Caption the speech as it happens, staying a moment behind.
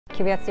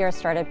QBSCR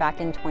started back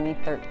in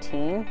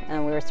 2013,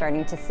 and we were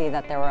starting to see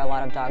that there were a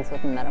lot of dogs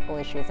with medical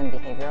issues and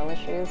behavioral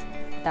issues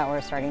that were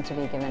starting to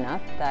be given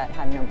up that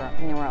had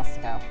nowhere else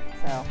to go.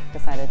 So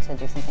decided to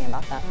do something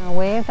about that.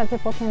 Ways that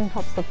people can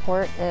help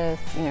support is,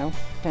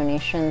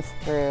 donations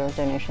through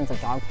donations of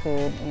dog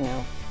food,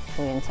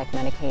 flea and tick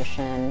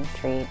medication,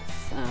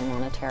 treats,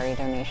 monetary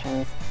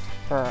donations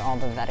for all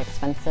the vet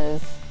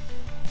expenses.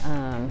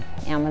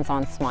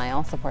 Amazon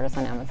Smile, support us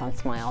on Amazon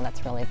Smile,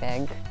 that's really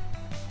big.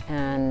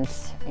 And,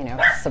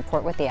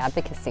 support with the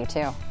advocacy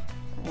too.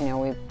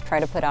 We try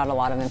to put out a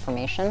lot of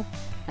information,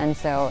 and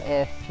so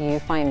if you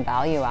find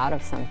value out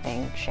of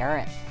something, share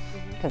it.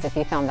 Because if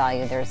you found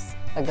value, there's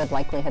a good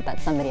likelihood that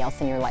somebody else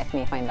in your life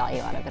may find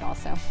value out of it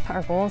also.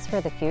 Our goals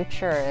for the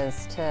future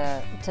is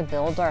to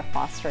build our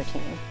foster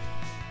team.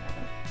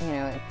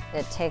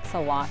 It takes a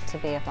lot to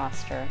be a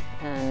foster,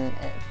 and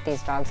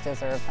these dogs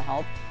deserve the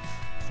help.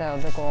 So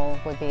the goal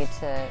would be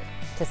to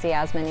see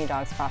as many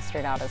dogs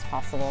fostered out as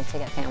possible, to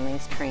get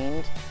families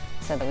trained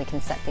so that we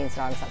can set these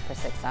dogs up for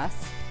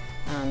success,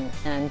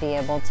 and be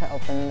able to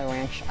open the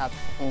ranch up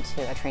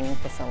into a training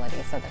facility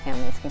so that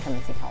families can come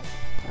and seek help.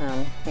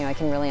 I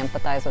can really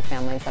empathize with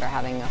families that are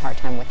having a hard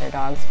time with their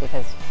dogs,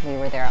 because we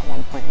were there at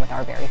one point with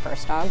our very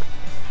first dog.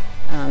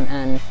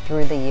 And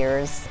through the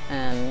years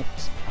and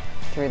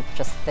through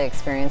just the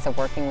experience of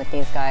working with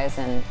these guys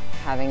and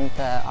having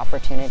the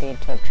opportunity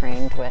to have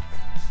trained with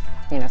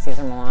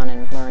Cesar Milan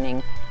and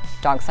learning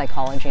dog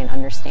psychology and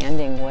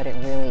understanding what it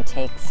really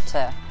takes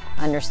to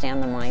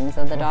understand the minds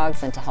of the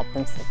dogs and to help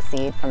them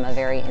succeed from a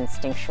very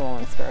instinctual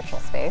and spiritual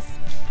space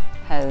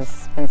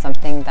has been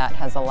something that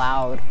has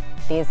allowed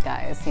these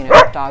guys,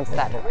 dogs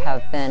that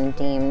have been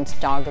deemed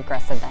dog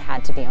aggressive that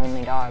had to be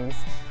only dogs,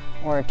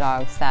 or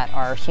dogs that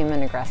are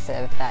human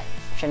aggressive that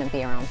shouldn't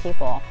be around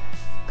people,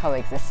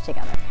 coexist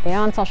together.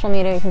 On social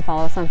media, you can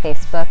follow us on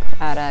Facebook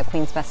at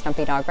Queen's Best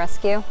Stumpy Dog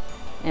Rescue,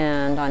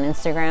 and on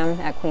Instagram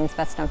at Queen's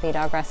Best Stumpy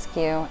Dog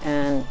Rescue,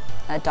 and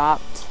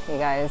adopt, you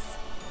guys,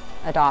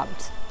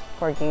 adopt.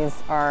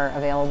 Corgis are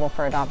available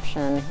for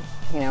adoption,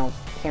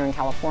 here in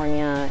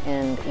California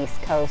and the East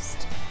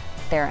Coast.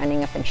 They're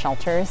ending up in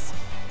shelters.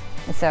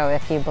 So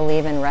if you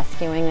believe in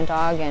rescuing a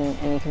dog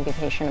and you can be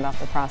patient about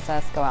the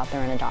process, go out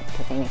there and adopt,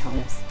 because they need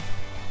homes.